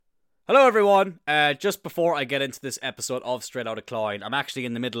Hello everyone, just before I get into this episode of Straight Outta Cloyne, I'm actually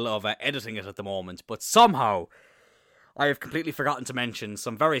in the middle of editing it at the moment, but somehow I have completely forgotten to mention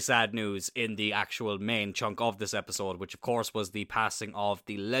some very sad news in the actual main chunk of this episode, which of course was the passing of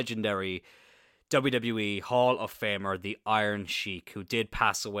the legendary WWE Hall of Famer, the Iron Sheik, who did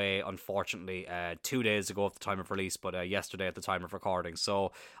pass away, unfortunately, 2 days ago at the time of release, but yesterday at the time of recording.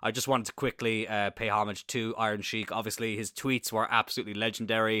 So I just wanted to quickly pay homage to Iron Sheik. Obviously, his tweets were absolutely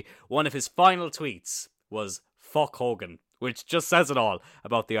legendary. One of his final tweets was, "Fuck Hogan," which just says it all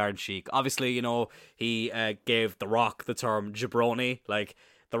about the Iron Sheik. Obviously, you know, he gave The Rock the term jabroni. Like,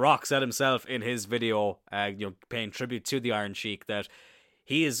 The Rock said himself in his video, paying tribute to the Iron Sheik, that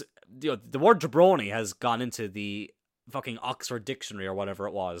he is, the word jabroni has gone into the fucking Oxford Dictionary or whatever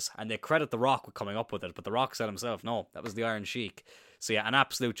it was, and they credit The Rock with coming up with it, but The Rock said himself, no, that was the Iron Sheik. So yeah, an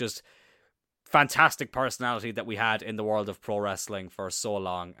absolute just fantastic personality that we had in the world of pro wrestling for so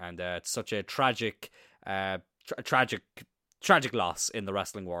long, and it's such a tragic loss in the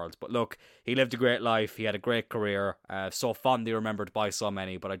wrestling world. But look, he lived a great life, he had a great career, so fondly remembered by so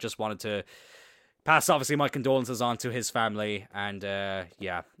many, but I just wanted to pass, obviously, my condolences on to his family, and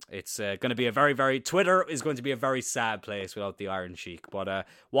it's going to be a very, Twitter is going to be a very sad place without the Iron Sheik, but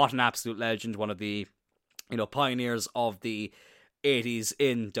what an absolute legend, one of the, pioneers of the 80s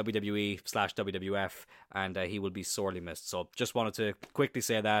in WWE/WWF, and he will be sorely missed. So just wanted to quickly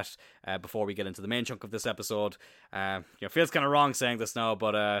say that before we get into the main chunk of this episode. Feels kind of wrong saying this now,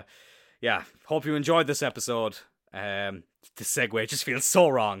 but hope you enjoyed this episode. The segue just feels so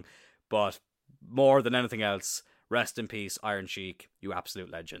wrong, but more than anything else, rest in peace, Iron Sheik, you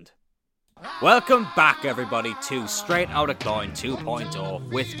absolute legend. Welcome back, everybody, to Straight Outta Cloyne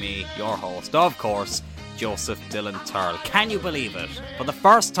 2.0 with me, your host, of course, Joseph Dylan Turl. Can you believe it? For the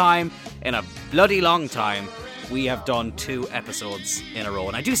first time in a bloody long time, we have done 2 episodes in a row.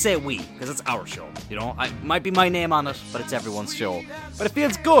 And I do say we, because it's our show. It might be my name on it, but it's everyone's show. But it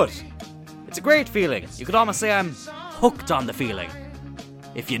feels good. It's a great feeling. You could almost say I'm hooked on the feeling.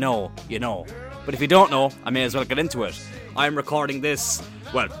 If you know, you know. But if you don't know, I may as well get into it. I'm recording this,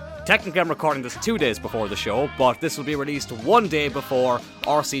 technically I'm recording this 2 days before the show, but this will be released 1 day before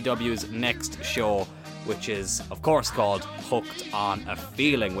RCW's next show, which is, of course, called Hooked on a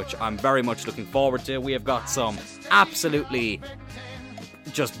Feeling, which I'm very much looking forward to. We have got some absolutely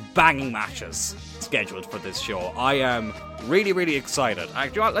just banging matches scheduled for this show. I am really excited.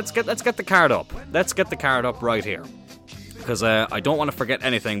 Let's get the card up. Let's get the card up right here, because I don't want to forget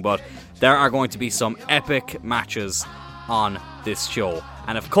anything, but there are going to be some epic matches on this show.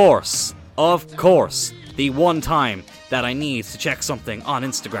 And of course, the one time that I need to check something on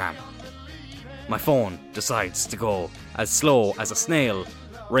Instagram, my phone decides to go as slow as a snail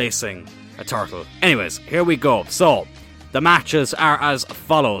racing a turtle. Anyways, here we go. So, the matches are as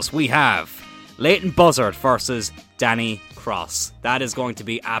follows. We have Leighton Buzzard versus Danny Cross. That is going to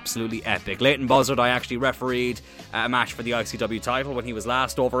be absolutely epic. Leighton Buzzard, I actually refereed a match for the ICW title when he was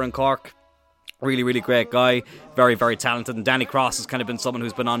last over in Cork. Really great guy, very talented. And Danny Cross has kind of been someone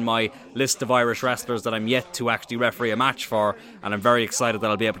who's been on my list of Irish wrestlers that I'm yet to actually referee a match for, and I'm very excited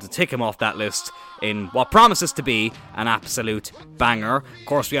that I'll be able to tick him off that list in what promises to be an absolute banger. Of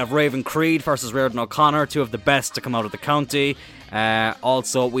course, we have Raven Creed versus Reardon O'Connor, 2 of the best to come out of the county.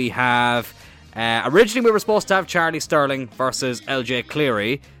 Also, we have originally we were supposed to have Charlie Sterling versus LJ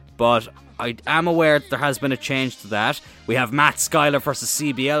Cleary, but I am aware that there has been a change to that. We have Matt Schuyler versus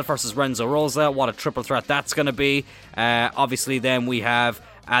CBL versus Renzo Rosa. What a triple threat that's going to be. Obviously, then we have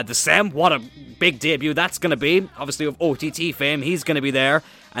the Sem. What a big debut that's going to be. Obviously, of OTT fame, he's going to be there.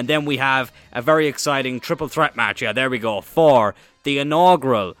 And then we have a very exciting triple threat match. Yeah, there we go. For the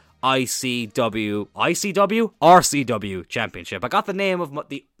inaugural RCW Championship. I got the name of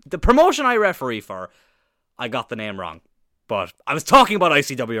the promotion I referee for. I got the name wrong. But I was talking about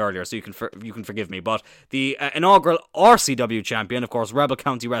ICW earlier, so you can forgive me. But the inaugural RCW champion, of course, Rebel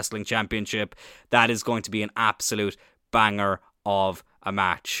County Wrestling Championship, that is going to be an absolute banger of a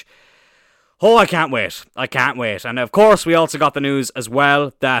match. Oh, I can't wait. And of course, we also got the news as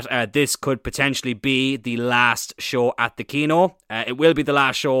well that this could potentially be the last show at the Kino. It will be the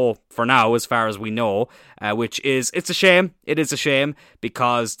last show for now, as far as we know, it's a shame. It is a shame,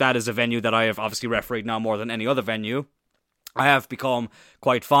 because that is a venue that I have obviously refereed now more than any other venue. I have become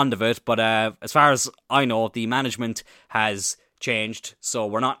quite fond of it, but as far as I know, the management has changed, so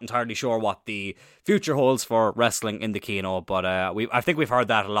we're not entirely sure what the future holds for wrestling in the Kino, but I think we've heard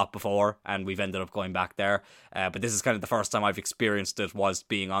that a lot before, and we've ended up going back there, but this is kind of the first time I've experienced it was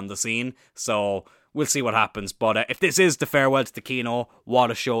being on the scene, so we'll see what happens. But if this is the farewell to the Kino,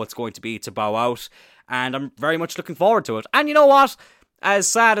 what a show it's going to be to bow out, and I'm very much looking forward to it. And you know what? as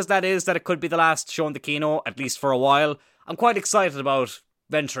sad as that is, that it could be the last show in the Kino, at least for a while, I'm quite excited about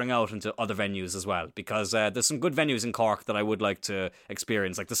venturing out into other venues as well, because there's some good venues in Cork that I would like to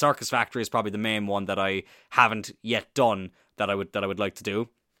experience. Like the Circus Factory is probably the main one that I haven't yet done that I would like to do.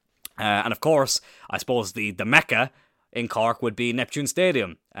 And of course, I suppose the Mecca in Cork would be Neptune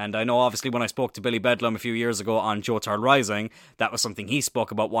Stadium. And I know obviously when I spoke to Billy Bedlam a few years ago on Joe Turl Rising, that was something he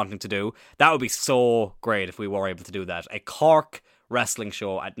spoke about wanting to do. That would be so great if we were able to do that. A Cork wrestling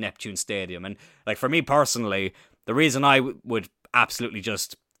show at Neptune Stadium. And like for me personally, the reason I would absolutely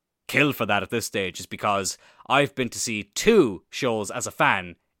just kill for that at this stage is because I've been to see 2 shows as a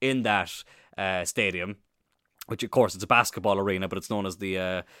fan in that stadium, which of course it's a basketball arena, but it's known as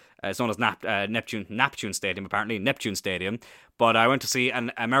Neptune Stadium, apparently Neptune Stadium. But I went to see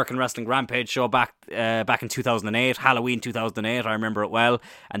an American Wrestling Rampage show back in 2008, Halloween 2008, I remember it well.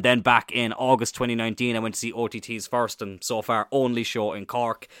 And then back in August 2019, I went to see OTT's first and so far only show in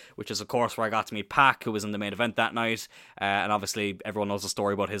Cork, which is of course where I got to meet Pac, who was in the main event that night. And obviously everyone knows the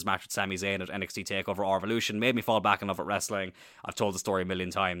story about his match with Sami Zayn at NXT TakeOver or Evolution. Made me fall back in love with wrestling. I've told the story a million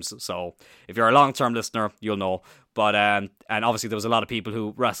times, so if you're a long-term listener, you'll know. But and obviously there was a lot of people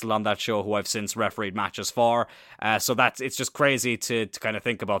who wrestled on that show who I've since refereed matches for. So it's just crazy to kind of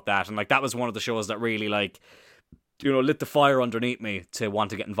think about that. And like that was one of the shows that really like, you know, lit the fire underneath me to want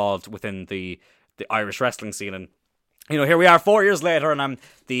to get involved within the Irish wrestling scene. And you know, here we are 4 years later, and I'm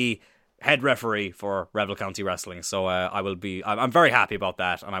the head referee for Rebel County Wrestling. So I'm very happy about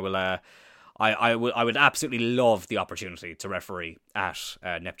that, and I would absolutely love the opportunity to referee at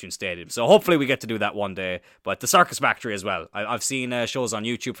Neptune Stadium. So hopefully we get to do that one day. But the Circus Factory as well. I've seen shows on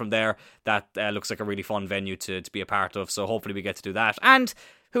YouTube from there. That looks like a really fun venue to be a part of. So hopefully we get to do that. And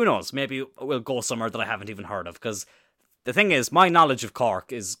who knows, maybe we'll go somewhere that I haven't even heard of. Because the thing is, my knowledge of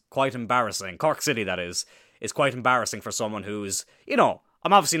Cork is quite embarrassing. Cork City, that is quite embarrassing for someone who's, you know,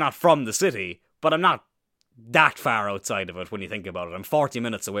 I'm obviously not from the city, but I'm not that far outside of it when you think about it. I'm 40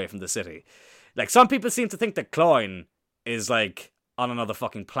 minutes away from the city. Like, some people seem to think that Cloyne is, like, on another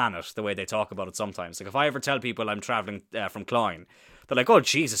fucking planet, the way they talk about it sometimes. Like, if I ever tell people I'm travelling from Cloyne, they're like, oh,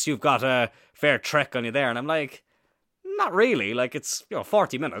 Jesus, you've got a fair trek on you there. And I'm like, not really. Like, it's,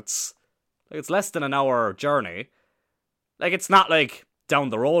 40 minutes. Like, it's less than an hour journey. Like, it's not, like, down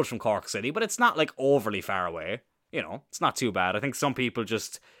the road from Cork City, but it's not, like, overly far away. You know, it's not too bad. I think some people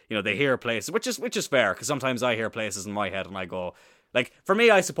just, they hear places, which is fair, because sometimes I hear places in my head and I go, like, for me,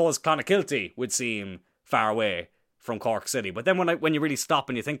 I suppose Clonakilty would seem far away from Cork City. But then when you really stop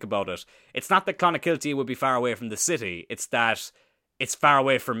and you think about it, it's not that Clonakilty would be far away from the city. It's that it's far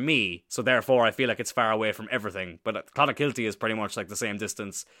away from me. So therefore, I feel like it's far away from everything. But Clonakilty is pretty much like the same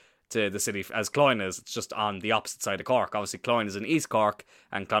distance to the city as Cloyne is. It's just on the opposite side of Cork. Obviously, Cloyne is in East Cork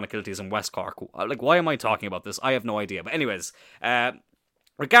and Clonakilty is in West Cork. Like, why am I talking about this? I have no idea. But anyways,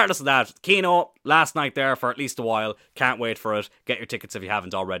 regardless of that, Kino, last night there for at least a while. Can't wait for it. Get your tickets if you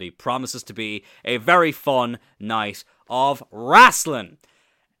haven't already. Promises to be a very fun night of wrestling.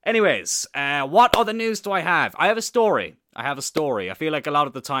 Anyways, what other news do I have? I have a story. I feel like a lot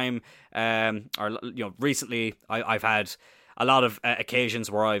of the time, recently, I've had a lot of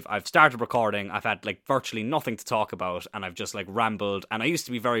occasions where I've started recording, I've had like virtually nothing to talk about, and I've just like rambled, and I used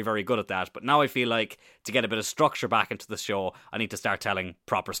to be very, very good at that, but now I feel like to get a bit of structure back into the show, I need to start telling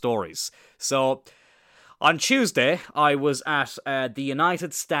proper stories. So, on Tuesday, I was at the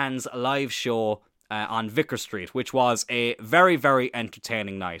United Stands live show on Vicar Street, which was a very, very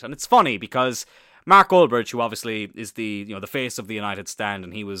entertaining night. And it's funny because Mark Olbridge, who obviously is the face of the United Stand,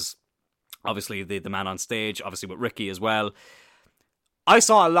 and he was obviously the man on stage, obviously with Ricky as well. I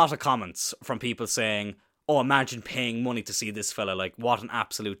saw a lot of comments from people saying, oh, imagine paying money to see this fella, like, what an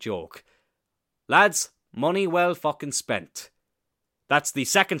absolute joke. Lads, money well fucking spent. That's the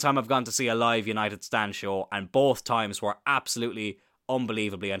second time I've gone to see a live United Stand show, and both times were absolutely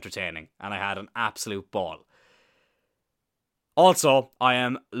unbelievably entertaining, and I had an absolute ball. Also, I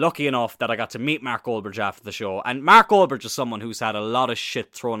am lucky enough that I got to meet Mark Olbridge after the show, and Mark Olbridge is someone who's had a lot of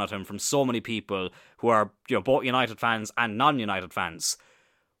shit thrown at him from so many people who are, both United fans and non-United fans.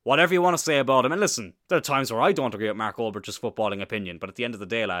 Whatever you want to say about him, and listen, there are times where I don't agree with Mark Olbridge's footballing opinion, but at the end of the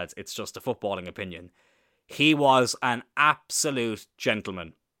day, lads, it's just a footballing opinion. He was an absolute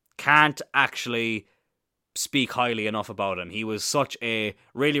gentleman. Can't actually speak highly enough about him. He was such a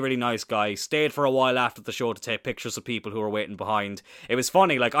really, really nice guy. Stayed for a while after the show to take pictures of people who were waiting behind. It was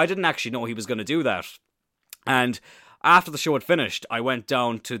funny, like, I didn't actually know he was going to do that. And after the show had finished, I went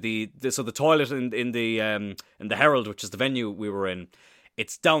down to the toilet in the Herald, which is the venue we were in.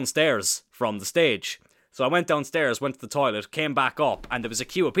 It's downstairs from the stage. So I went downstairs, went to the toilet, came back up, and there was a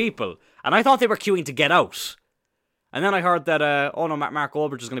queue of people. And I thought they were queuing to get out. And then I heard that, Mark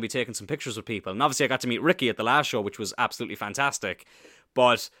Wahlberg is going to be taking some pictures with people. And obviously I got to meet Ricky at the last show, which was absolutely fantastic.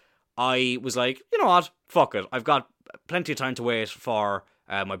 But I was like, you know what? Fuck it. I've got plenty of time to wait for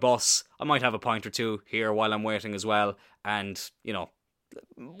my bus. I might have a pint or two here while I'm waiting as well. And, you know,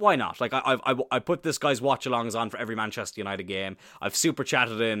 why not? Like, I put this guy's watch-alongs on for every Manchester United game. I've super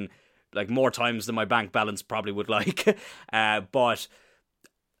chatted in, like, more times than my bank balance probably would like. But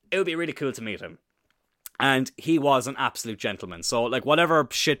it would be really cool to meet him. And he was an absolute gentleman. So, like, whatever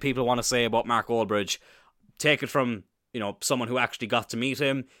shit people want to say about Mark Wahlberg, take it from, you know, someone who actually got to meet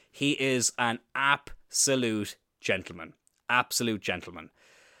him. He is an absolute gentleman. Absolute gentleman.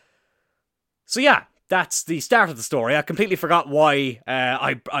 So, yeah, that's the start of the story. I completely forgot why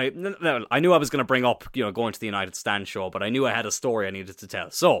I knew I was going to bring up, you know, going to the United Stand show, but I knew I had a story I needed to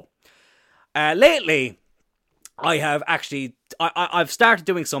tell. So, lately, I have actually, I've started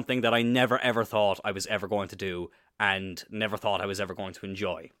doing something that I never ever thought I was ever going to do and never thought I was ever going to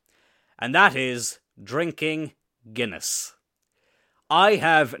enjoy. And that is drinking Guinness. I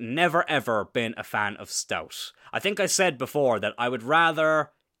have never ever been a fan of stout. I think I said before that I would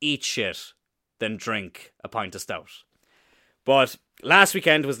rather eat shit than drink a pint of stout. But last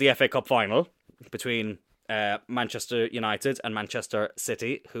weekend was the FA Cup final between Manchester United and Manchester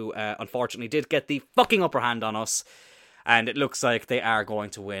City, who unfortunately did get the fucking upper hand on us, and it looks like they are going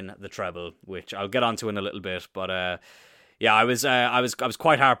to win the treble, which I'll get onto in a little bit. But yeah, I was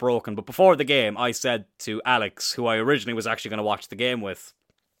quite heartbroken. But before the game, I said to Alex, who I originally was actually going to watch the game with,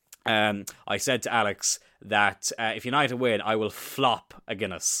 I said to Alex that if United win, I will flop a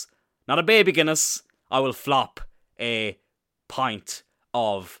Guinness, not a baby Guinness. I will flop a pint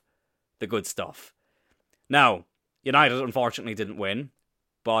of the good stuff. Now, United unfortunately didn't win,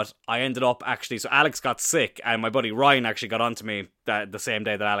 but I ended up actually, so Alex got sick, and my buddy Ryan actually got on to me the same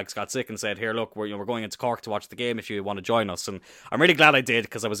day that Alex got sick and said, here, look, we're going into Cork to watch the game if you want to join us. And I'm really glad I did,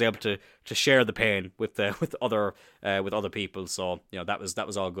 because I was able to share the pain with other people. So, you know, that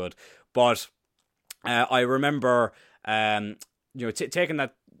was all good. But I remember taking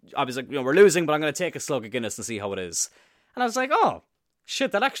that. I was like, you know, we're losing, but I'm going to take a slug of Guinness and see how it is. And I was like, oh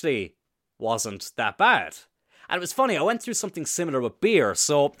shit, that actually wasn't that bad. And it was funny, I went through something similar with beer.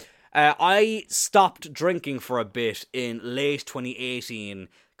 So I stopped drinking for a bit in late 2018,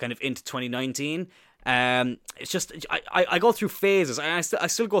 kind of into 2019. It's just, I go through phases. I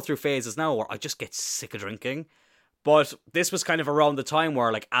still go through phases now where I just get sick of drinking. But this was kind of around the time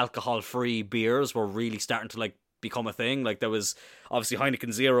where, like, alcohol-free beers were really starting to, like, become a thing. Like, there was obviously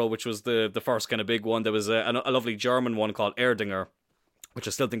Heineken Zero, which was the first kind of big one. There was a lovely German one called Erdinger, which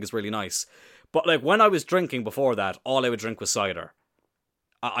I still think is really nice. But, like, when I was drinking before that, all I would drink was cider.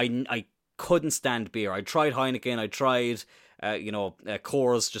 I couldn't stand beer. I tried Heineken, I tried,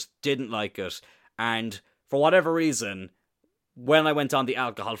 Coors, just didn't like it. And for whatever reason, when I went on the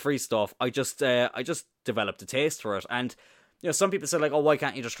alcohol-free stuff, I just developed a taste for it. And, you know, some people say, like, oh, why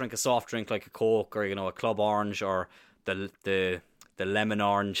can't you just drink a soft drink like a Coke or, you know, a Club Orange or the lemon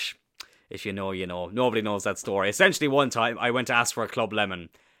orange? If you know, you know. Nobody knows that story. Essentially, one time, I went to ask for a Club Lemon,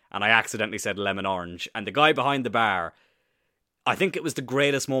 and I accidentally said lemon orange. And the guy behind the bar, I think it was the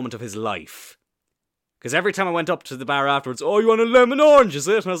greatest moment of his life. Because every time I went up to the bar afterwards, oh, you want a lemon orange, is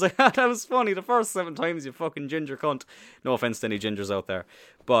it? And I was like, that was funny. The first 7 times, you fucking ginger cunt. No offense to any gingers out there.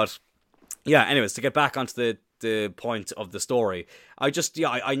 But, yeah, anyways, to get back onto the point of the story,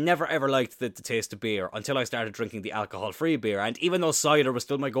 I never ever liked the taste of beer until I started drinking the alcohol-free beer. And even though cider was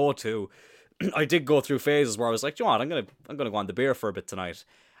still my go-to, I did go through phases where I was like, you know what, I'm gonna go on the beer for a bit tonight.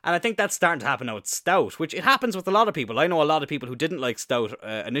 And I think that's starting to happen now with stout, which it happens with a lot of people. I know a lot of people who didn't like stout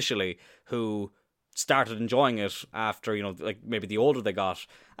initially, who started enjoying it after, you know, like maybe the older they got.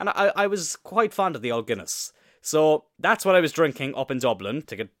 And I was quite fond of the old Guinness. So that's what I was drinking up in Dublin,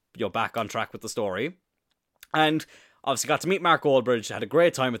 to get, you know, back on track with the story. And obviously got to meet Mark Wahlberg, had a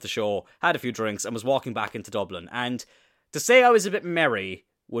great time at the show, had a few drinks, and was walking back into Dublin. And to say I was a bit merry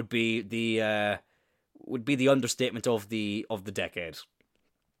would be the understatement of the decade.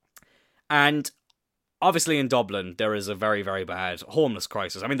 And obviously in Dublin, there is a very, very bad homeless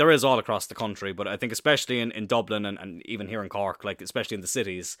crisis. I mean, there is all across the country, but I think especially in Dublin and even here in Cork, like especially in the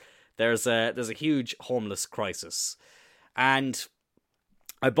cities, there's a huge homeless crisis. And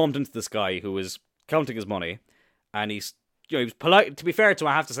I bumped into this guy who was counting his money, and he was polite. To be fair to him,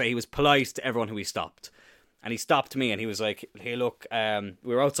 I have to say, he was polite to everyone who he stopped. And he stopped me, and he was like, hey, look, we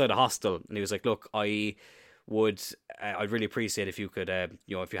were outside a hostel, and he was like, look, I'd really appreciate if you could,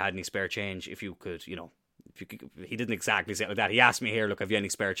 if you had any spare change, if you could, he didn't exactly say it like that. He asked me, here, look, have you any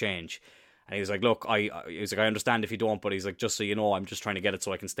spare change? And he was like, look, I understand if you don't, but he's like, just so you know, I'm just trying to get it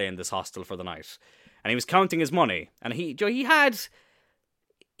so I can stay in this hostel for the night. and he was counting his money, and he had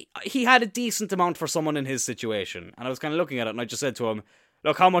a decent amount for someone in his situation, and I was kind of looking at it, and I just said to him,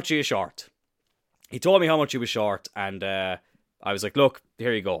 look, how much are you short? He told me how much he was short, and I was like, look,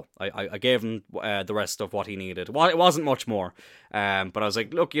 here you go. I gave him the rest of what he needed. Well, it wasn't much more, but I was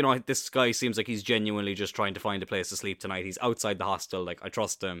like, look, this guy seems like he's genuinely just trying to find a place to sleep tonight. He's outside the hostel, like, I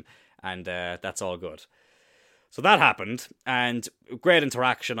trust him, and that's all good. So that happened, and great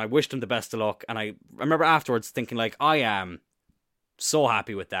interaction. I wished him the best of luck, and I remember afterwards thinking, like, I am so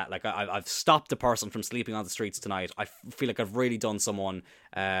happy with that. Like, I've stopped a person from sleeping on the streets tonight. I feel like I've really done someone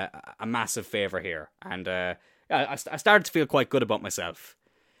a massive favour here, and I started to feel quite good about myself.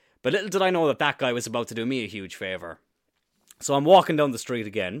 But little did I know that guy was about to do me a huge favour. So I'm walking down the street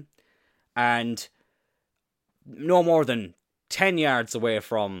again, and no more than 10 yards away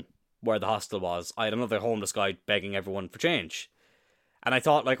from where the hostel was, I had another homeless guy begging everyone for change. And I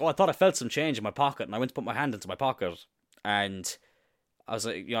thought, like, I thought I felt some change in my pocket, and I went to put my hand into my pocket, and I was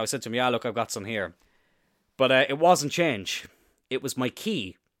like, I said to him, yeah, look, I've got some here. But it wasn't change. It was my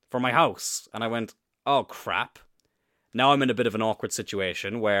key for my house. And I went, oh, crap. Now I'm in a bit of an awkward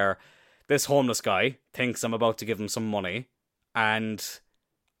situation where this homeless guy thinks I'm about to give him some money, and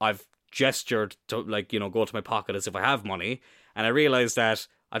I've gestured to, like, go to my pocket as if I have money, and I realised that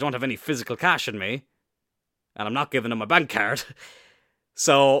I don't have any physical cash in me, and I'm not giving him my bank card.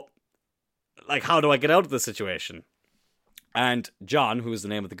 So, like, how do I get out of this situation? And John, who was the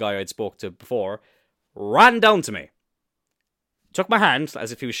name of the guy I'd spoke to before, ran down to me, took my hand,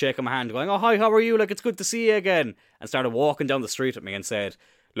 as if he was shaking my hand, going, oh, hi, how are you? Like, it's good to see you again. And started walking down the street with me and said,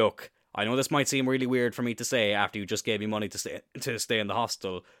 look, I know this might seem really weird for me to say after you just gave me money to stay in the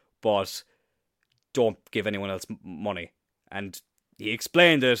hostel, but don't give anyone else money. And he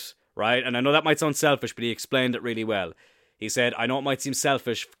explained it, right? And I know that might sound selfish, but he explained it really well. He said, I know it might seem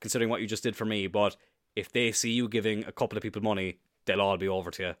selfish considering what you just did for me, but if they see you giving a couple of people money, they'll all be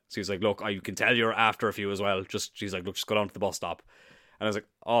over to you. So he's like, look, you can tell you're after a few as well. She's like, look, just go down to the bus stop. And I was like,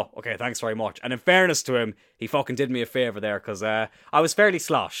 oh, okay, thanks very much. And in fairness to him, he fucking did me a favour there, because I was fairly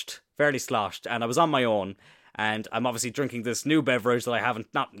sloshed, and I was on my own, and I'm obviously drinking this new beverage that I haven't,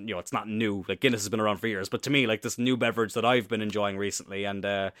 it's not new, like Guinness has been around for years, but to me, like, this new beverage that I've been enjoying recently, and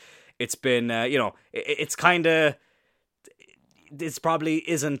it's been, it's kind of, this probably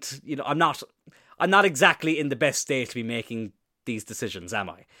isn't, I'm not exactly in the best state to be making these decisions, am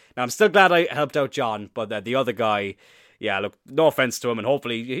I? Now, I'm still glad I helped out John, but the other guy, yeah, look, no offense to him, and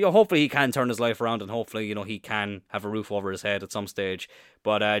hopefully he can turn his life around, and hopefully, he can have a roof over his head at some stage.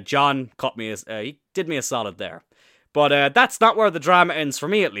 But John he did me a solid there. But that's not where the drama ends, for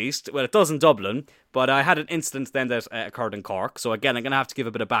me at least. Well, it does in Dublin, but I had an incident then that occurred in Cork. So again, I'm going to have to give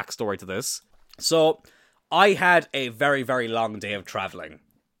a bit of backstory to this. So I had a very, very long day of travelling.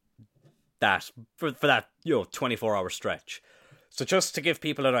 For that 24-hour stretch. So just to give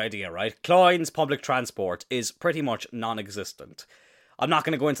people an idea, right? Cloyne's public transport is pretty much non-existent. I'm not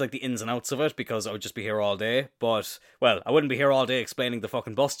going to go into like the ins and outs of it because I would just be here all day. But, well, I wouldn't be here all day explaining the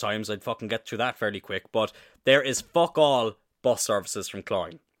fucking bus times. I'd fucking get through that fairly quick. But there is fuck all bus services from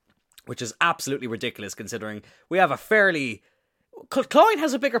Cloyne, which is absolutely ridiculous considering we have a fairly... Cloyne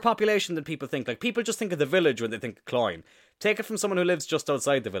has a bigger population than people think. Like, people just think of the village when they think of Cloyne. Take it from someone who lives just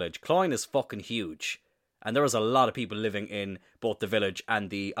outside the village. Cloyne is fucking huge. And there was a lot of people living in both the village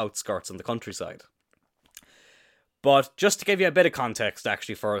and the outskirts and the countryside. But just to give you a bit of context,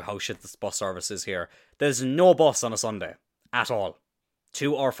 actually, for how shit this bus service is here, there's no bus on a Sunday at all,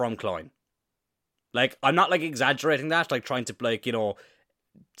 to or from Cloyne. Like, I'm not like exaggerating that, like trying to like to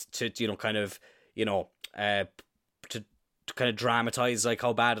kind of dramatize like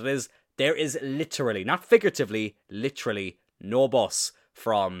how bad it is. There is literally, not figuratively, literally no bus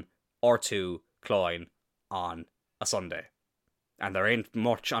from or to Cloyne on a Sunday, and there ain't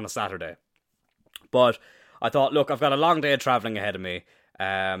much on a Saturday. But I thought, look, I've got a long day of travelling ahead of me.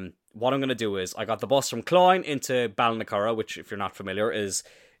 What I'm going to do is, I got the bus from Cloyne into Ballinacurra, which, if you're not familiar, it's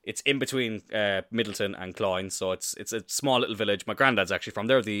in between Middleton and Cloyne, so it's a small little village. My granddad's actually from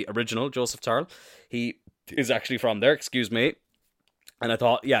there, the original Joseph Turrell. He is actually from there, excuse me. And I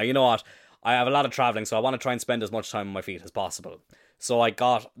thought, yeah, you know what? I have a lot of travelling, so I want to try and spend as much time on my feet as possible. So I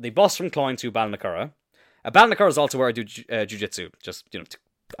got the bus from Cloyne to Ballinacurra. Ballinacurra is also where I do jiu-jitsu. Just,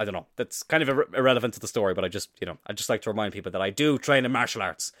 I don't know. That's kind of irrelevant to the story, but I just like to remind people that I do train in martial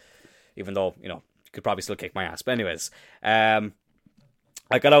arts, even though, you could probably still kick my ass. But anyways, I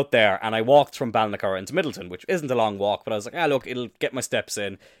got out there and I walked from Ballinacurra into Middleton, which isn't a long walk, but I was like, look, it'll get my steps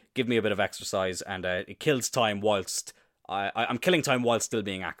in, give me a bit of exercise, and it kills time whilst I'm killing time while still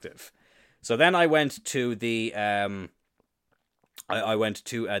being active. So then I went to the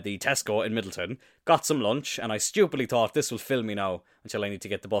the Tesco in Middleton, got some lunch, and I stupidly thought this will fill me now until I need to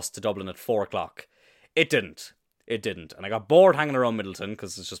get the bus to Dublin at 4 o'clock. It didn't. And I got bored hanging around Middleton,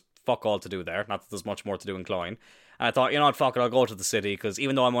 because it's just fuck all to do there. Not that there's much more to do in Cloyne. And I thought, you know what, fuck it, I'll go to the city, because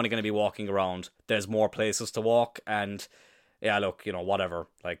even though I'm only going to be walking around, there's more places to walk, and yeah, look, you know, whatever.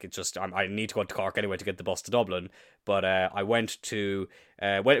 Like, it just, I need to go to Cork anyway to get the bus to Dublin. But I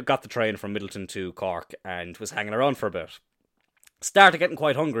got the train from Middleton to Cork, and was hanging around for a bit. Started getting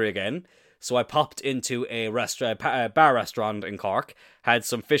quite hungry again, so I popped into a bar restaurant in Cork, had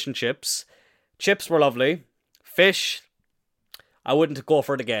some fish and chips. Chips were lovely. Fish, I wouldn't go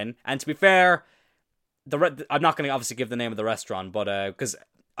for it again. And to be fair, I'm not going to obviously give the name of the restaurant, but because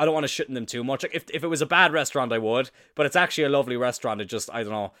I don't want to shit in them too much. Like, if it was a bad restaurant, I would, but it's actually a lovely restaurant. It just, I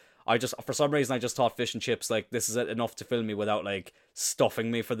don't know, for some reason I just thought fish and chips, like, this is enough to fill me without like stuffing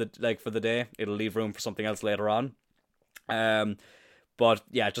me for the day. It'll leave room for something else later on. But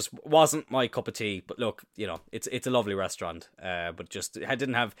yeah, it just wasn't my cup of tea. But look, you know, it's a lovely restaurant. But just I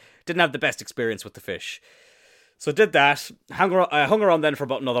didn't have the best experience with the fish. So I did that. I hung around then for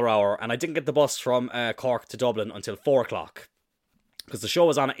about another hour, and I didn't get the bus from Cork to Dublin until 4 o'clock. Because the show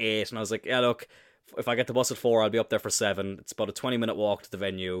was on at 8, and I was like, yeah, look, if I get the bus at 4, I'll be up there for 7. It's about a 20-minute walk to the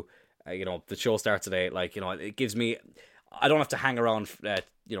venue. You know, the show starts at 8. Like, you know, it gives me, I don't have to hang around,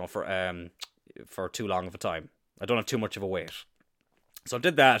 for too long of a time. I don't have too much of a wait. So I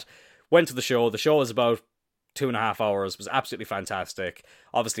did that, went to the show. The show was about 2.5 hours. It was absolutely fantastic.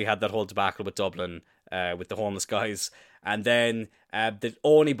 Obviously had that whole debacle with Dublin, with the homeless guys. And then the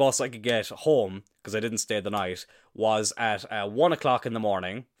only bus I could get home, because I didn't stay the night, was at 1 o'clock in the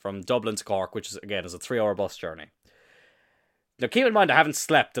morning from Dublin to Cork, which is, again, is a 3-hour bus journey. Now, keep in mind, I haven't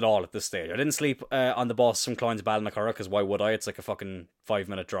slept at all at this stage. I didn't sleep on the bus from Cloyne to Ballinacurra, because why would I? It's like a fucking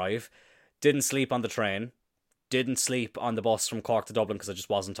 5-minute drive. Didn't sleep on the train. Didn't sleep on the bus from Cork to Dublin, because I just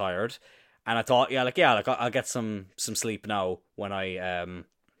wasn't tired. And I thought, I'll get some sleep now when I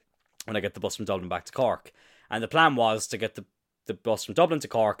get the bus from Dublin back to Cork. And the plan was to get the bus from Dublin to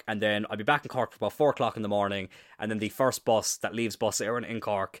Cork, and then I'd be back in Cork for about 4 o'clock in the morning, and then the first bus that leaves Bus Éireann in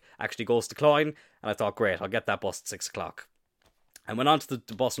Cork actually goes to Cloyne, and I thought, great, I'll get that bus at 6 o'clock. I went on to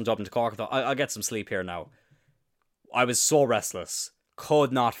the bus from Dublin to Cork, I thought, I'll get some sleep here now. I was so restless.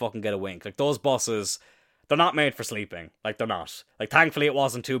 Could not fucking get a wink. Like, those buses, they're not made for sleeping. Like, they're not. Like, thankfully it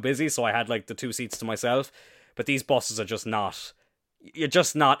wasn't too busy, so I had, like, the 2 seats to myself, but these buses are just not, you're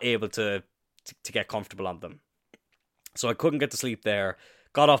just not able to get comfortable on them. So I couldn't get to sleep there.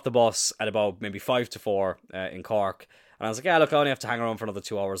 Got off the bus at about maybe 5 to 4 in Cork. And I was like, yeah, look, I only have to hang around for another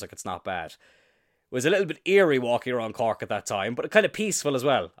 2 hours. Like, it's not bad. It was a little bit eerie walking around Cork at that time, but kind of peaceful as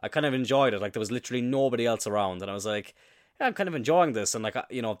well. I kind of enjoyed it. Like, there was literally nobody else around. And I was like, yeah, I'm kind of enjoying this. And, like,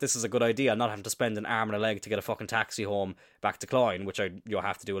 you know, this is a good idea. I'm not having to spend an arm and a leg to get a fucking taxi home back to Cloyne, which I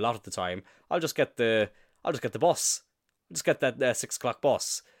have to do a lot of the time. I'll just get the bus. I'll just get that 6 o'clock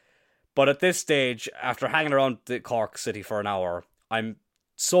bus. But at this stage, after hanging around the Cork city for an hour, I'm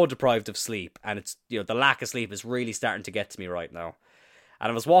so deprived of sleep, and it's, you know, the lack of sleep is really starting to get to me right now.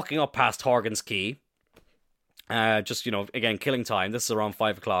 And I was walking up past Horgan's Quay, just, you know, again, killing time. This is around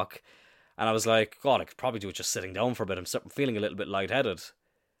 5 o'clock, and I was like, God, I could probably do it just sitting down for a bit. I'm feeling a little bit lightheaded.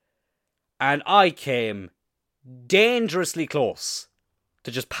 And I came dangerously close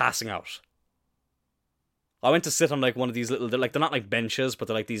to just passing out. I went to sit on like one of these little, they're not like benches, but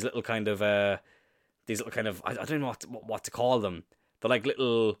they're like these little kind of, I don't know what to call them. They're like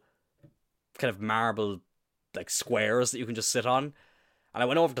little kind of marble like squares that you can just sit on. And I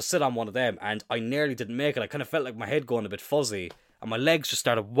went over to sit on one of them, and I nearly didn't make it. I kind of felt like my head going a bit fuzzy, and my legs just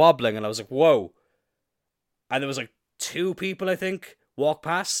started wobbling, and I was like, whoa. And there was like 2 people, I think, walk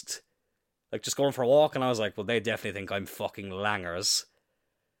past, like just going for a walk, and I was like, well, they definitely think I'm fucking langers.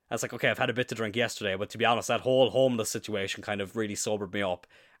 I was like, okay, I've had a bit to drink yesterday, but to be honest, that whole homeless situation kind of really sobered me up.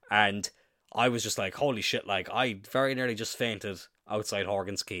 And I was just like, holy shit, like, I very nearly just fainted outside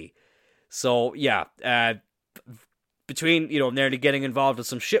Horgan's Quay. So, yeah, between, you know, nearly getting involved in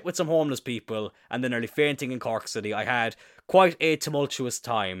some shit with some homeless people and then nearly fainting in Cork City, I had quite a tumultuous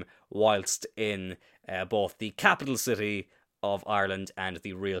time whilst in both the capital city of Ireland and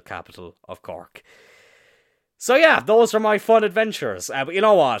the real capital of Cork. So yeah, those are my fun adventures. But you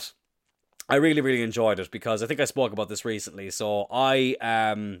know what? I really, really enjoyed it, because I think I spoke about this recently. So I,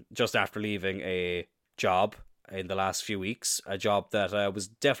 just after leaving a job in the last few weeks, a job that was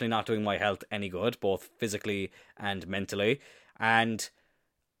definitely not doing my health any good, both physically and mentally. And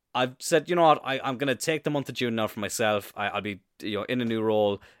I've said, you know what, I'm going to take the month of June now for myself. I'll be, you know, in a new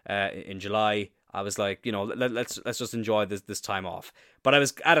role in July. I was like, you know, let's just enjoy this time off. But I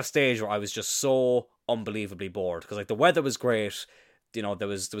was at a stage where I was just so unbelievably bored, because like the weather was great, there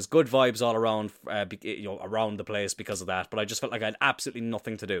was good vibes all around, around the place because of that. But I just felt like I had absolutely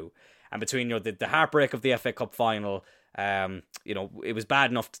nothing to do. And between the heartbreak of the FA Cup final, it was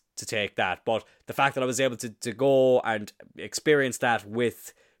bad enough to take that. But the fact that I was able to go and experience that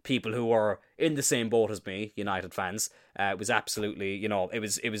with people who were in the same boat as me, United fans, was absolutely,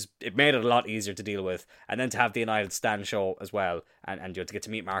 it made it a lot easier to deal with. And then to have the United stand show as well, and to get to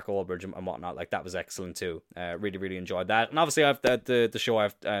meet Mark Olbridge and whatnot, like, that was excellent too. Really, really enjoyed that. And obviously I have the show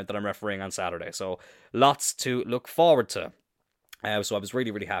that I'm refereeing on Saturday, so lots to look forward to. So I was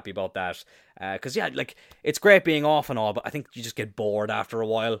really, really happy about that. Because, it's great being off and all, but I think you just get bored after a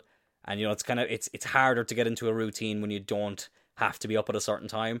while. And, it's harder to get into a routine when you don't have to be up at a certain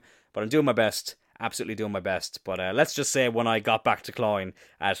time. But I'm doing my best. Absolutely doing my best. But let's just say when I got back to Cloyne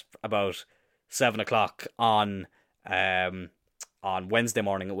at about 7 o'clock on Wednesday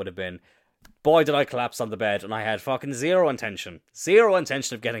morning, it would have been, boy, did I collapse on the bed. And I had fucking zero intention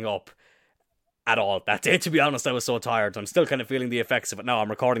of getting up at all that day. To be honest, I was so tired. I'm still kind of feeling the effects of it now. I'm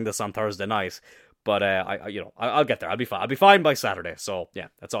recording this on Thursday night, but I'll get there. I'll be fine. I'll be fine by Saturday. So yeah,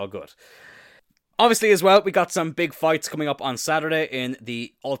 that's all good. Obviously, as well, we got some big fights coming up on Saturday in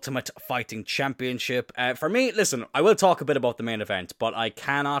the Ultimate Fighting Championship. For me, listen, I will talk a bit about the main event, but I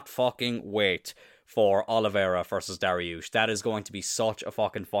cannot fucking wait for Oliveira versus Dariush. That is going to be such a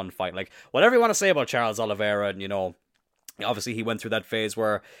fucking fun fight. Like, whatever you want to say about Charles Oliveira, and obviously he went through that phase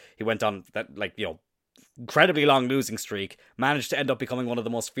where he went on that, incredibly long losing streak, managed to end up becoming one of the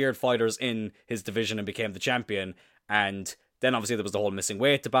most feared fighters in his division and became the champion. And then obviously there was the whole missing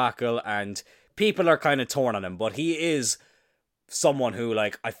weight debacle, and people are kind of torn on him, but he is someone who,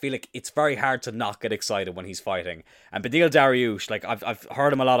 I feel like it's very hard to not get excited when he's fighting. And Beneil Dariush, I've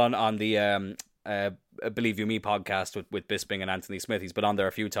heard him a lot on the Believe You Me podcast with Bisping and Anthony Smith. He's been on there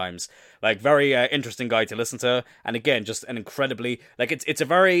a few times. Very interesting guy to listen to, and again, just an incredibly, it's a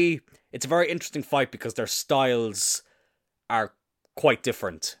very interesting fight because their styles are quite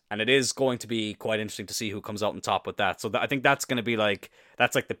different, and it is going to be quite interesting to see who comes out on top with that. So I think that's going to be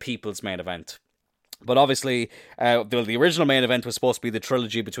that's the people's main event. But obviously, the original main event was supposed to be the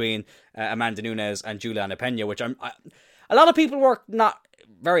trilogy between Amanda Nunes and Juliana Pena, which a lot of people were not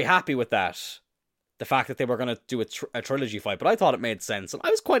very happy with that. The fact that they were going to do a trilogy fight, but I thought it made sense, and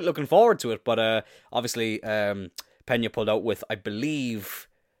I was quite looking forward to it. But obviously, Pena pulled out with, I believe,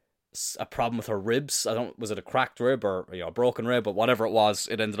 a problem with her ribs. Was it a cracked rib or a broken rib, but whatever it was,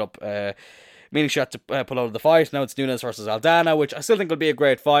 it ended up meaning she had to pull out of the fight. Now it's Nunes versus Aldana, which I still think will be a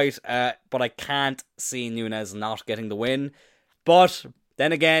great fight, but I can't see Nunes not getting the win. But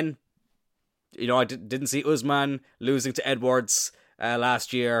then again, I didn't see Usman losing to Edwards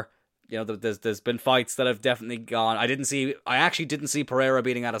last year. There's been fights that have definitely gone. I actually didn't see Pereira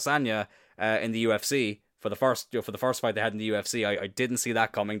beating Adesanya in the UFC for the first fight they had in the UFC. I didn't see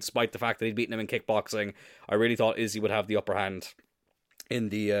that coming, despite the fact that he'd beaten him in kickboxing. I really thought Izzy would have the upper hand in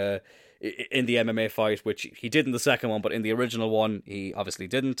the MMA fight, which he did in the second one, but in the original one he obviously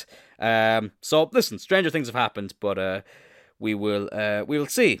didn't. So listen, stranger things have happened, but we will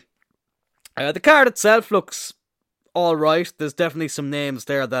see. The card itself looks all right. There's definitely some names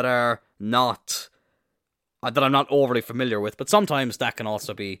there that are not that I'm not overly familiar with, but sometimes that can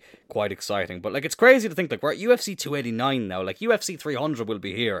also be quite exciting. But it's crazy to think we're at UFC 289 now. UFC 300 will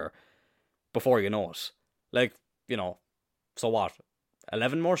be here before you know it. So what?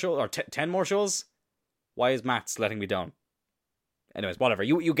 11 more shows or 10 more shows? Why is Matt's letting me down? Anyways, whatever.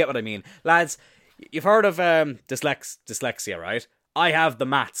 You get what I mean, lads. You've heard of dyslexia, right? I have the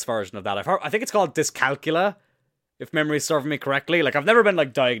maths version of that. I think it's called dyscalculia, if memory's serving me correctly. I've never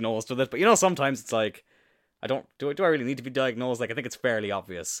been diagnosed with it, but sometimes it's do I really need to be diagnosed? I think it's fairly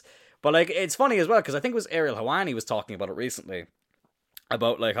obvious. But it's funny as well, because I think it was Ariel Helwani was talking about it recently,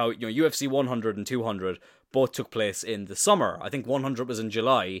 about how UFC 100 and 200 both took place in the summer. I think 100 was in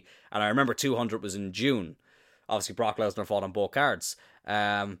July, and I remember 200 was in June. Obviously, Brock Lesnar fought on both cards.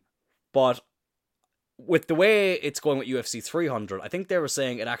 But with the way it's going with UFC 300, I think they were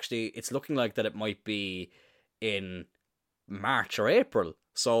saying it's looking like that it might be in March or April.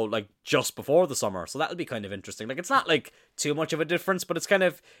 So just before the summer. So that'll be kind of interesting. It's not too much of a difference, but it's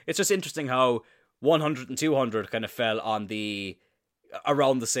just interesting how 100 and 200 kind of fell on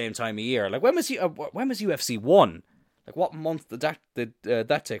around the same time of year. When was UFC 1? What month did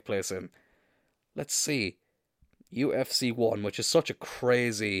that take place in? Let's see. UFC 1, which is such a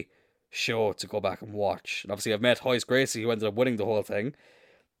crazy show to go back and watch. And obviously I've met Hoyce Gracie, who ended up winning the whole thing.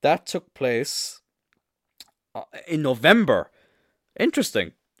 That took place in November.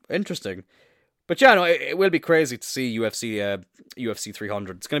 Interesting. But yeah, no, it will be crazy to see UFC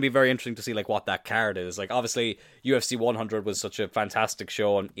 300. It's going to be very interesting to see like what that card is. Like obviously UFC 100 was such a fantastic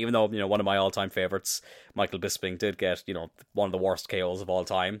show, and even though one of my all-time favorites, Michael Bisping, did get one of the worst KOs of all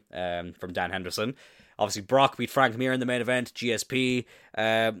time from Dan Henderson. Obviously, Brock beat Frank Mir in the main event. GSP,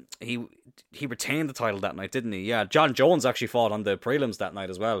 he retained the title that night, didn't he? Yeah, John Jones actually fought on the prelims that night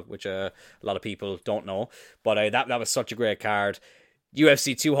as well, which a lot of people don't know. But that was such a great card.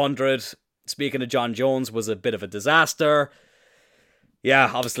 UFC 200, speaking of John Jones, was a bit of a disaster. Yeah,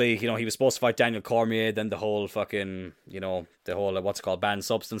 obviously, he was supposed to fight Daniel Cormier, then the whole fucking, the whole, what's it called, banned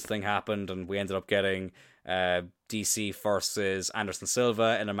substance thing happened, and we ended up getting DC versus Anderson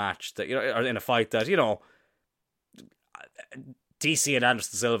Silva in a match that, or in a fight that, DC and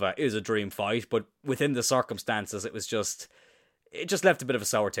Anderson Silva is a dream fight, but within the circumstances, it just left a bit of a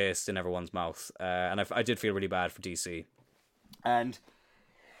sour taste in everyone's mouth, and I did feel really bad for DC. And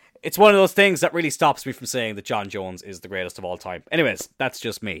it's one of those things that really stops me from saying that John Jones is the greatest of all time. Anyways, that's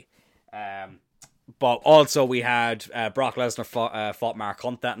just me. But also we had Brock Lesnar fought Mark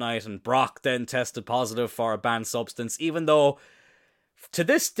Hunt that night, and Brock then tested positive for a banned substance, even though to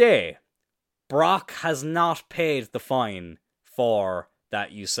this day, Brock has not paid the fine for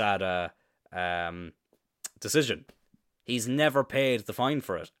that USADA decision. He's never paid the fine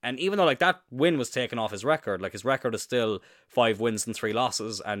for it. And even though that win was taken off his record, his record is still 5 wins and 3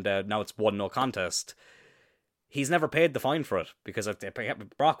 losses, and now it's 1 no contest. He's never paid the fine for it because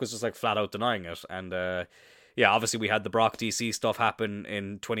Brock was just flat out denying it. And obviously we had the Brock DC stuff happen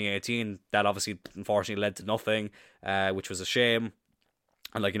in 2018. That obviously unfortunately led to nothing, which was a shame.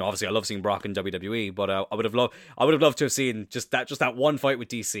 And obviously I love seeing Brock in WWE, but I would have loved to have seen just that one fight with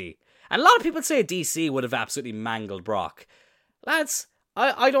DC. And a lot of people say DC would have absolutely mangled Brock. Lads,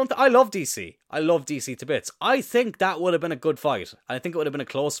 I love DC. I love DC to bits. I think that would have been a good fight. I think it would have been a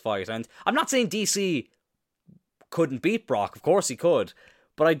close fight. And I'm not saying DC couldn't beat Brock. Of course he could.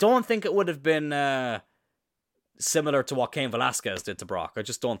 But I don't think it would have been similar to what Cain Velasquez did to Brock. I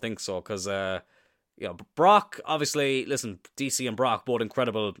just don't think so. Because, Brock, obviously, listen, DC and Brock, both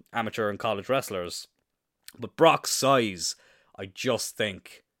incredible amateur and college wrestlers. But Brock's size, I just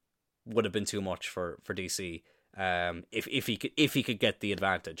think, would have been too much for DC if he could get the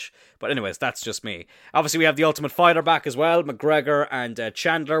advantage. But anyways, that's just me. Obviously we have the Ultimate Fighter back as well, McGregor and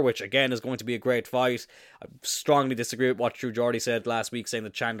Chandler, which again is going to be a great fight. I strongly disagree with what Drew Jordy said last week, saying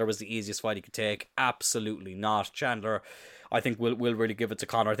that Chandler was the easiest fight he could take. Absolutely not. Chandler, I think, will really give it to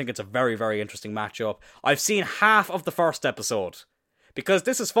Conor. I think it's a very, very interesting matchup. I've seen half of the first episode because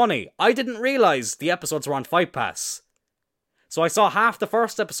this is funny, I didn't realise the episodes were on Fight Pass. So I saw half the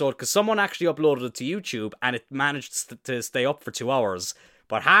first episode because someone actually uploaded it to YouTube and it managed to stay up for 2 hours.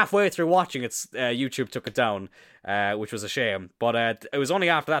 But halfway through watching it, YouTube took it down, which was a shame. But it was only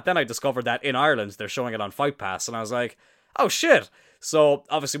after that then I discovered that in Ireland they're showing it on Fight Pass, and I was like, oh shit. So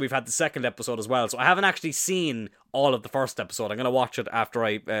obviously we've had the second episode as well. So I haven't actually seen all of the first episode. I'm going to watch it after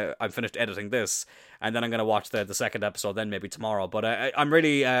I'm finished editing this, and then I'm going to watch the second episode then maybe tomorrow. But I'm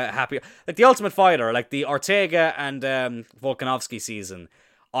really happy. The Ultimate Fighter, the Ortega and Volkanovski season,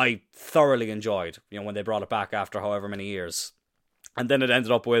 I thoroughly enjoyed, when they brought it back after however many years. And then it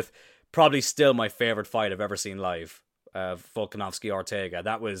ended up with probably still my favourite fight I've ever seen live, Volkanovski-Ortega.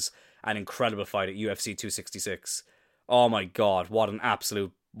 That was an incredible fight at UFC 266. Oh my god, what an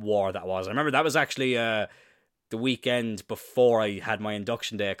absolute war that was. I remember that was actually the weekend before I had my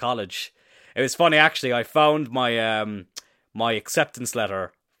induction day at college. It was funny, actually. I found my my acceptance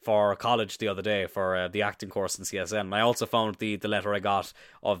letter for college the other day for the acting course in CSN. And I also found the letter I got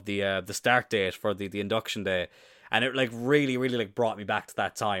of the start date for the induction day. And it really, really brought me back to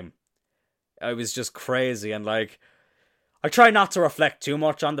that time. It was just crazy, and I try not to reflect too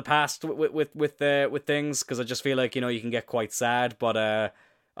much on the past with things, because I just feel you can get quite sad. But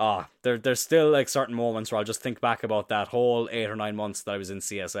there's still certain moments where I'll just think back about that whole 8 or 9 months that I was in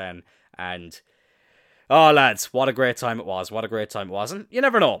CSN, and lads, what a great time it was! What a great time it was! And you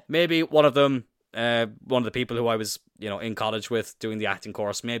never know, maybe one of the people who I was in college with doing the acting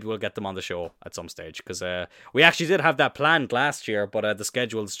course, maybe we'll get them on the show at some stage, because we actually did have that planned last year, but the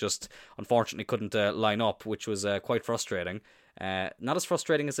schedules just unfortunately couldn't line up, which was quite frustrating. Not as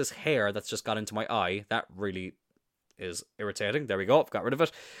frustrating as this hair that's just got into my eye. That really is irritating. There we go, I've got rid of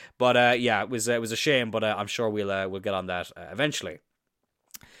it. But it was a shame, but I'm sure we'll get on that eventually.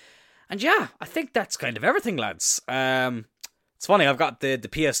 And yeah, I think that's kind of everything, lads. It's funny, I've got the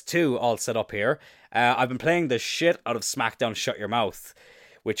PS2 all set up here. I've been playing the shit out of SmackDown Shut Your Mouth,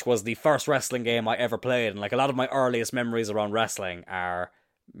 which was the first wrestling game I ever played. And a lot of my earliest memories around wrestling are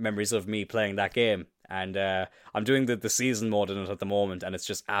memories of me playing that game. and I'm doing the season mode in it at the moment, and it's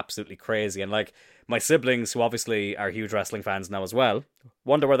just absolutely crazy. And like my siblings, who obviously are huge wrestling fans now as well,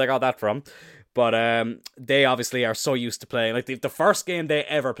 wonder where they got that from, but they obviously are so used to playing. Like the first game they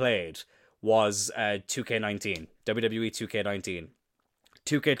ever played was 2K19, WWE 2K19.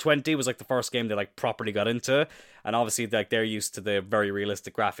 2K20 was like the first game they like properly got into, and obviously like they're used to the very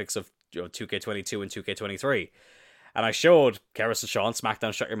realistic graphics of 2K22 and 2K23. And I showed Keris and Sean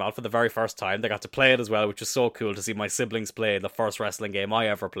SmackDown Shut Your Mouth for the very first time. They got to play it as well, which was so cool to see my siblings play the first wrestling game I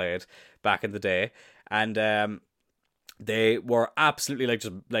ever played back in the day. And they were absolutely like,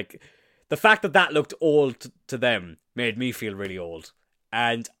 just like, the fact that looked old to them made me feel really old.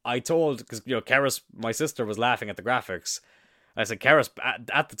 And I told, because Keris, my sister, was laughing at the graphics. I said, Keris,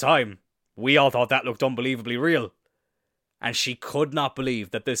 at the time, we all thought that looked unbelievably real. And she could not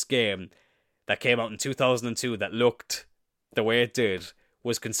believe that this game that came out in 2002 that looked the way it did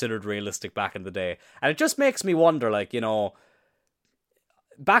was considered realistic back in the day. And it just makes me wonder, like,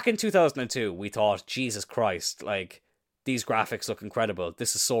 back in 2002, we thought, Jesus Christ, like, these graphics look incredible.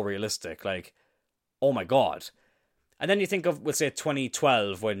 This is so realistic. Like, oh my God. And then you think of, let's say,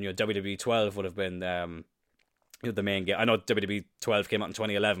 2012, when WWE 12 would have been the main game. I know WWE 12 came out in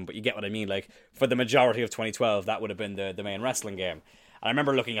 2011, but you get what I mean. Like, for the majority of 2012, that would have been the main wrestling game. And I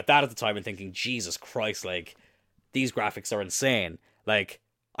remember looking at that at the time and thinking, Jesus Christ, like, these graphics are insane. Like,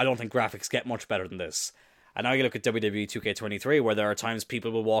 I don't think graphics get much better than this. And now you look at WWE 2K23, where there are times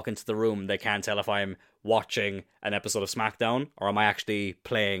people will walk into the room, they can't tell if I'm watching an episode of SmackDown or am I actually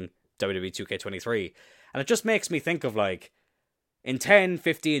playing WWE 2K23. And it just makes me think of, like, in 10,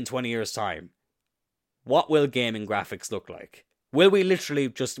 15, 20 years' time, what will gaming graphics look like? Will it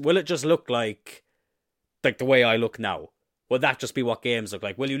just look like the way I look now? Will that just be what games look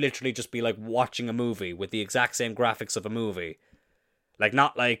like? Will you literally just be like watching a movie with the exact same graphics of a movie? Like,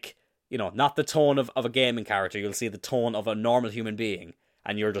 not like, not the tone of a gaming character. You'll see the tone of a normal human being,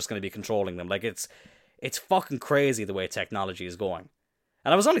 and you're just going to be controlling them. Like, it's fucking crazy the way technology is going.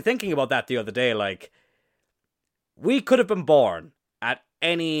 And I was only thinking about that the other day, like, we could have been born at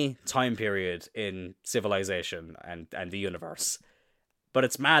any time period in civilization and the universe. But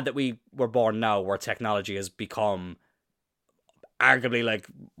it's mad that we were born now where technology has become arguably like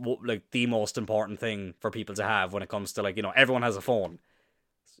the most important thing for people to have when it comes to, like, everyone has a phone.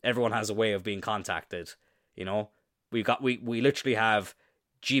 Everyone has a way of being contacted. We literally have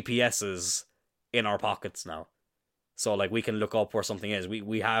GPSs in our pockets now. So, like, we can look up where something is.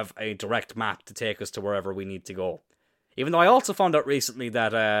 We have a direct map to take us to wherever we need to go. Even though I also found out recently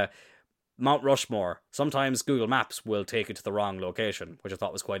that Mount Rushmore, sometimes Google Maps will take you to the wrong location, which I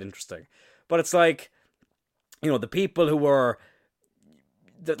thought was quite interesting. But it's like, the people who were,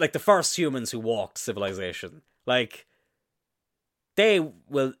 the first humans who walked civilization, like, they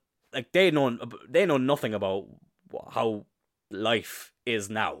know nothing about how life is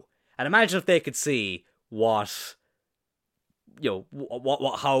now. And imagine if they could see what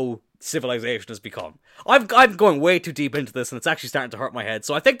how civilization has become. I'm going way too deep into this, and it's actually starting to hurt my head.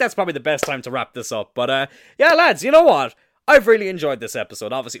 So I think that's probably the best time to wrap this up. But yeah, lads, you know what? I've really enjoyed this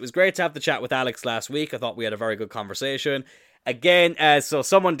episode. Obviously, it was great to have the chat with Alex last week. I thought we had a very good conversation. Again, so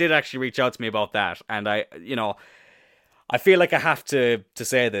someone did actually reach out to me about that, and I feel like I have to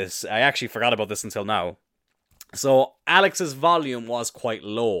say this. I actually forgot about this until now. So Alex's volume was quite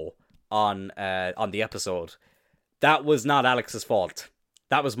low on the episode. That was not Alex's fault.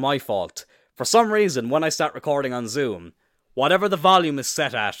 That was my fault. For some reason, when I start recording on Zoom, whatever the volume is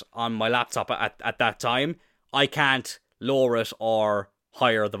set at on my laptop at that time, I can't lower it or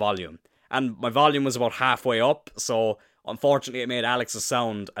higher the volume. And my volume was about halfway up, so unfortunately it made Alex's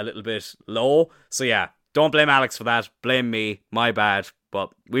sound a little bit low. So yeah, don't blame Alex for that. Blame me. My bad.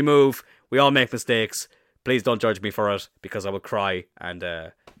 But we move. We all make mistakes. Please don't judge me for it, because I will cry, and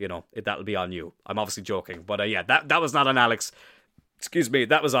that'll be on you. I'm obviously joking, but yeah, that was not on Alex. Excuse me,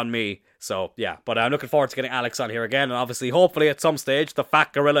 that was on me. So yeah, but I'm looking forward to getting Alex on here again, and obviously, hopefully at some stage, the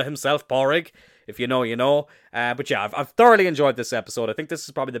fat gorilla himself, Porig. If you know, you know. But yeah, I've thoroughly enjoyed this episode. I think this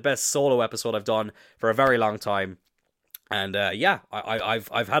is probably the best solo episode I've done for a very long time. And yeah,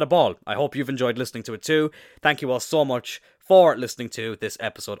 I've had a ball. I hope you've enjoyed listening to it too. Thank you all so much for listening to this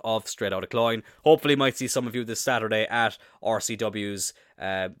episode of Straight Outta Cloyne. Hopefully might see some of you this Saturday at RCW's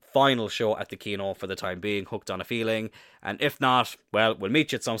final show at the Kino for the time being, Hooked on a Feeling. And if not, well, we'll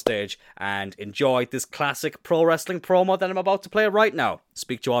meet you at some stage, and enjoy this classic pro wrestling promo that I'm about to play right now.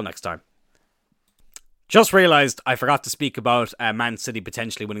 Speak to you all next time. Just realised I forgot to speak about Man City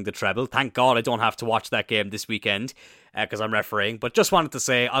potentially winning the treble. Thank God I don't have to watch that game this weekend because I'm refereeing. But just wanted to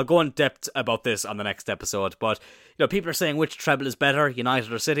say, I'll go in depth about this on the next episode. But, people are saying which treble is better,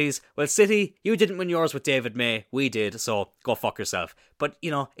 United or City's. Well, City, you didn't win yours with David May. We did, so go fuck yourself. But,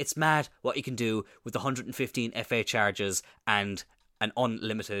 it's mad what you can do with 115 FA charges and an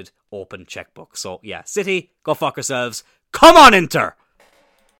unlimited open checkbook. So, yeah, City, go fuck yourselves. Come on, Inter!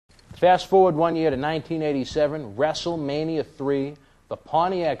 Fast forward 1 year to 1987, WrestleMania 3, the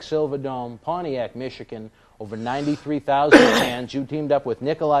Pontiac Silverdome, Pontiac, Michigan, over 93,000 fans. You teamed up with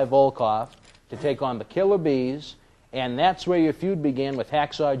Nikolai Volkov to take on the Killer Bees, and that's where your feud began with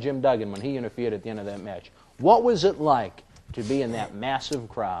Hacksaw Jim Duggan when he interfered at the end of that match. What was it like to be in that massive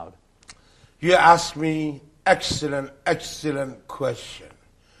crowd? You asked me excellent question.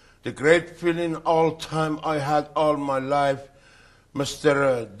 The great feeling all time I had all my life,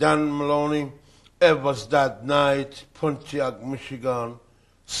 Mr. Dan Maloney, it was that night, Pontiac, Michigan,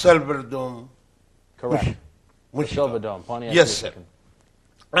 Silverdome. Correct. Michigan. Silverdome, Pontiac, yes, Michigan.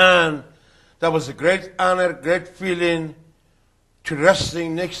 Sir. And that was a great honor, great feeling to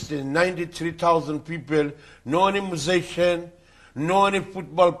wrestling next to 93,000 people, no any musician, no any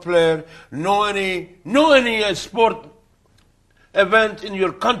football player, no any sport event in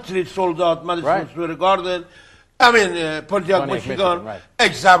your country sold out, Madison Square Garden. Pontiac, Michigan, right.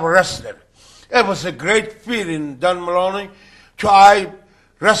 Exact wrestler. It was a great feeling, Dan Maloney, to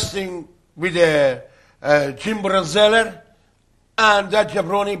wrestling with Jim Brunzeller and that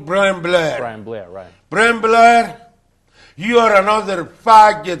jabroni, Brian Blair. Brian Blair, right. Brian Blair, you are another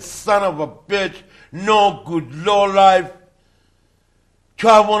faggot son of a bitch, no good, low life. So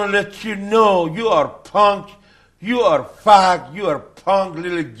I want to let you know, you are punk, you are fag, you are punk,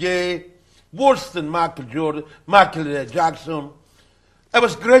 little gay. Worse than Michael Jackson. It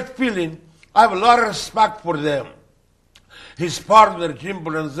was a great feeling. I have a lot of respect for them. His partner, Jim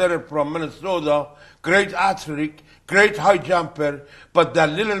Brunzeller from Minnesota, great athlete, great high jumper, but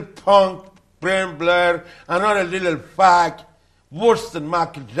that little punk, Brian Blair, another little fag, worse than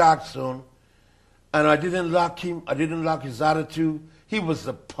Michael Jackson. And I didn't like him. I didn't like his attitude. He was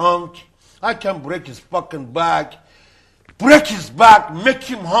a punk. I can break his fucking back. Break his back, make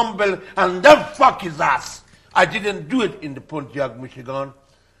him humble, and then fuck his ass. I didn't do it in the Pontiac, Michigan,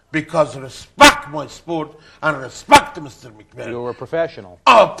 because respect my sport and respect Mr. McMahon. You were a professional.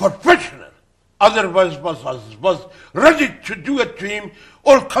 A professional. Otherwise, was ready to do it to him,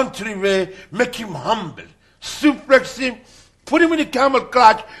 all country way, make him humble, suplex him, put him in a camel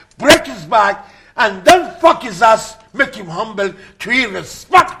clutch, break his back, and then fuck his ass, make him humble to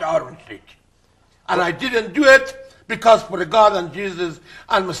respect the Iron Sheik. And I didn't do it. Because for God and Jesus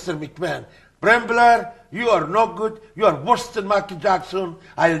and Mr. McMahon. Brian Blair, you are no good. You are worse than Michael Jackson.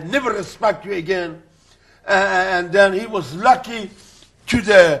 I'll never respect you again. And then he was lucky to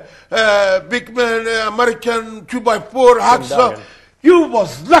the big man, American 2x4 hacksaw. You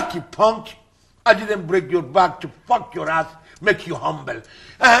was lucky, punk. I didn't break your back to fuck your ass, make you humble.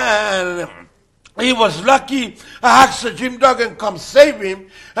 And he was lucky Hacksaw Jim Duggan come save him,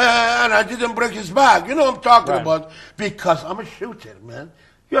 and I didn't break his back. You know what I'm talking about? Because I'm a shooter, man.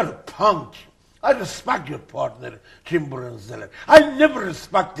 You're a punk. I respect your partner, Jim Brunzeller. I never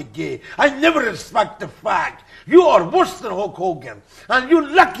respect the gay. I never respect the fag. You are worse than Hulk Hogan. And you're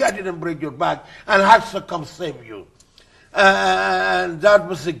lucky I didn't break your back, and Hacksaw come save you. And that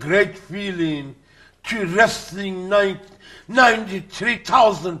was a great feeling to wrestling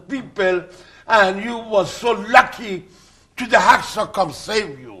 93,000 people. And you was so lucky to the Hacksaw come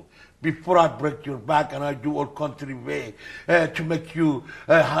save you before I break your back and I do all country way to make you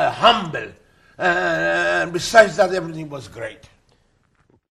humble. And besides that, everything was great.